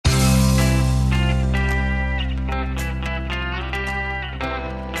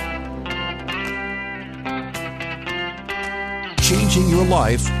changing your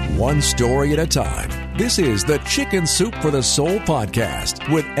life one story at a time. This is the Chicken Soup for the Soul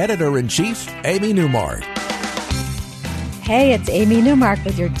podcast with Editor-in-Chief Amy Newmark. Hey, it's Amy Newmark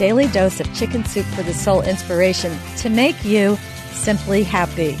with your daily dose of Chicken Soup for the Soul inspiration to make you simply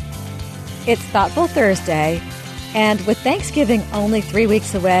happy. It's Thoughtful Thursday, and with Thanksgiving only 3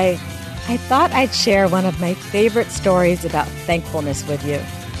 weeks away, I thought I'd share one of my favorite stories about thankfulness with you.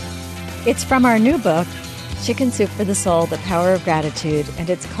 It's from our new book, Chicken Soup for the Soul, The Power of Gratitude, and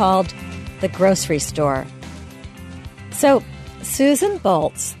it's called The Grocery Store. So, Susan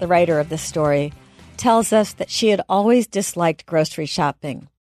Boltz, the writer of this story, tells us that she had always disliked grocery shopping.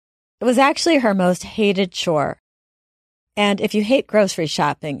 It was actually her most hated chore. And if you hate grocery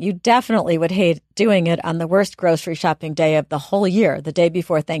shopping, you definitely would hate doing it on the worst grocery shopping day of the whole year, the day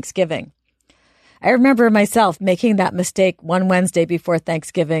before Thanksgiving. I remember myself making that mistake one Wednesday before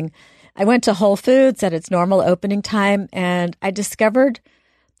Thanksgiving. I went to Whole Foods at its normal opening time, and I discovered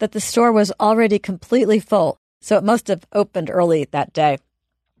that the store was already completely full, so it must have opened early that day.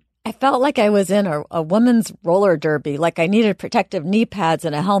 I felt like I was in a woman's roller derby, like I needed protective knee pads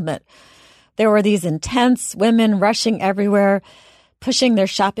and a helmet. There were these intense women rushing everywhere, pushing their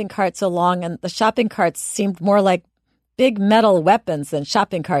shopping carts along, and the shopping carts seemed more like big metal weapons than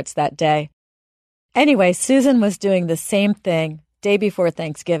shopping carts that day. Anyway, Susan was doing the same thing day before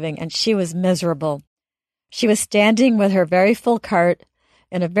Thanksgiving, and she was miserable. She was standing with her very full cart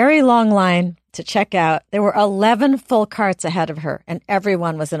in a very long line to check out. There were 11 full carts ahead of her, and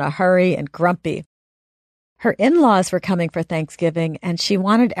everyone was in a hurry and grumpy. Her in-laws were coming for Thanksgiving, and she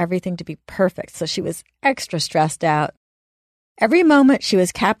wanted everything to be perfect, so she was extra stressed out. Every moment she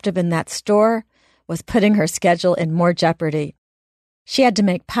was captive in that store was putting her schedule in more jeopardy. She had to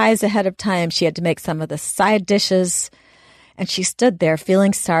make pies ahead of time. She had to make some of the side dishes, and she stood there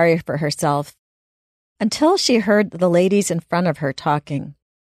feeling sorry for herself until she heard the ladies in front of her talking.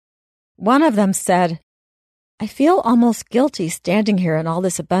 One of them said, "I feel almost guilty standing here in all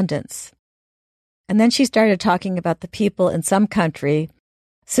this abundance." And then she started talking about the people in some country.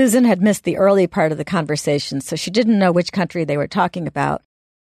 Susan had missed the early part of the conversation, so she didn't know which country they were talking about.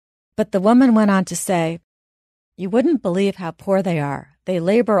 But the woman went on to say, "You wouldn't believe how poor they are. They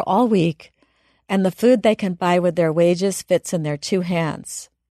labor all week, and the food they can buy with their wages fits in their 2 hands."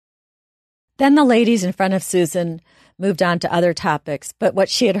 Then the ladies in front of Susan moved on to other topics, but what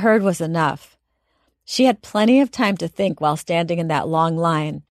she had heard was enough. She had plenty of time to think while standing in that long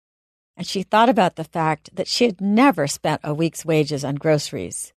line, and she thought about the fact that she had never spent a week's wages on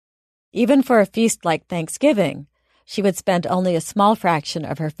groceries. Even for a feast like Thanksgiving, she would spend only a small fraction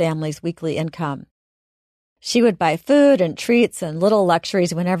of her family's weekly income. She would buy food and treats and little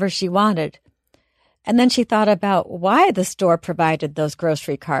luxuries whenever she wanted. And then she thought about why the store provided those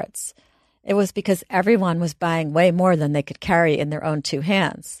grocery carts. It was because everyone was buying way more than they could carry in their own 2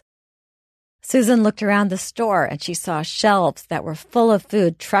 hands. Susan looked around the store and she saw shelves that were full of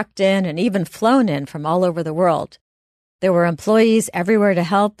food trucked in and even flown in from all over the world. There were employees everywhere to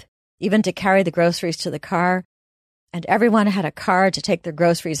help, even to carry the groceries to the car, and everyone had a car to take their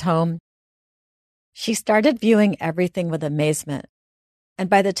groceries home. She started viewing everything with amazement. And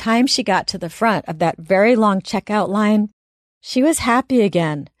by the time she got to the front of that very long checkout line, she was happy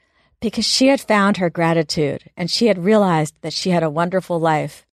again because she had found her gratitude and she had realized that she had a wonderful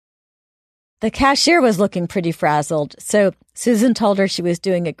life. The cashier was looking pretty frazzled, so Susan told her she was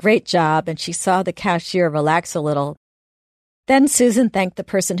doing a great job and she saw the cashier relax a little. Then Susan thanked the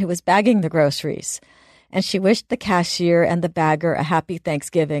person who was bagging the groceries, and she wished the cashier and the bagger a happy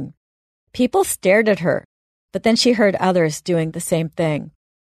Thanksgiving. People stared at her, but then she heard others doing the same thing.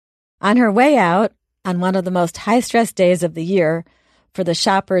 On her way out, on one of the most high-stress days of the year, for the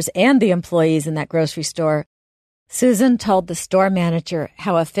shoppers and the employees in that grocery store, Susan told the store manager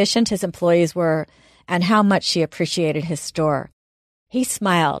how efficient his employees were and how much she appreciated his store. He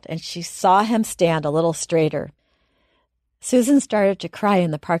smiled, and she saw him stand a little straighter. Susan started to cry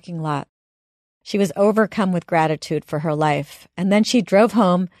in the parking lot. She was overcome with gratitude for her life, and then she drove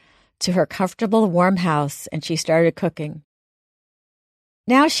home to her comfortable, warm house, and she started cooking.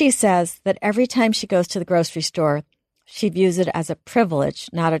 Now she says that every time she goes to the grocery store, she views it as a privilege,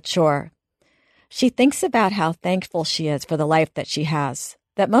 not a chore. She thinks about how thankful she is for the life that she has,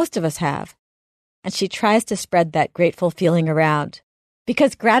 that most of us have, and she tries to spread that grateful feeling around,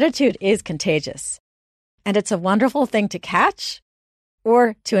 because gratitude is contagious, and it's a wonderful thing to catch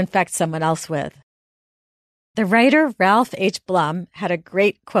or to infect someone else with. The writer Ralph H. Blum had a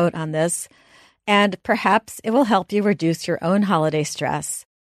great quote on this, and perhaps it will help you reduce your own holiday stress.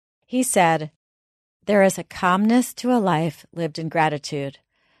 He said, "There is a calmness to a life lived in gratitude,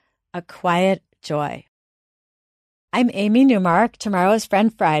 a quiet joy." I'm Amy Newmark. Tomorrow is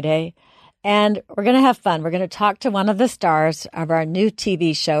Friend Friday, and we're going to have fun. We're going to talk to one of the stars of our new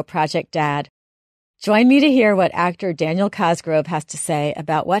TV show, Project Dad. Join me to hear what actor Daniel Cosgrove has to say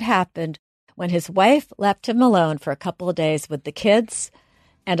about what happened when his wife left him alone for a couple of days with the kids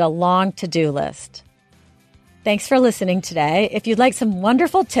and a long to-do list. Thanks for listening today. If you'd like some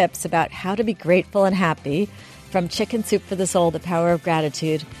wonderful tips about how to be grateful and happy from Chicken Soup for the Soul, The Power of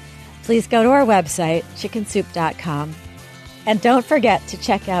Gratitude, please go to our website, chickensoup.com. And don't forget to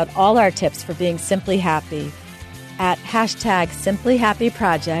check out all our tips for being simply happy at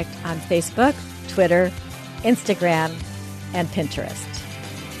 #SimplyHappyProject on Facebook, Twitter, Instagram, and Pinterest.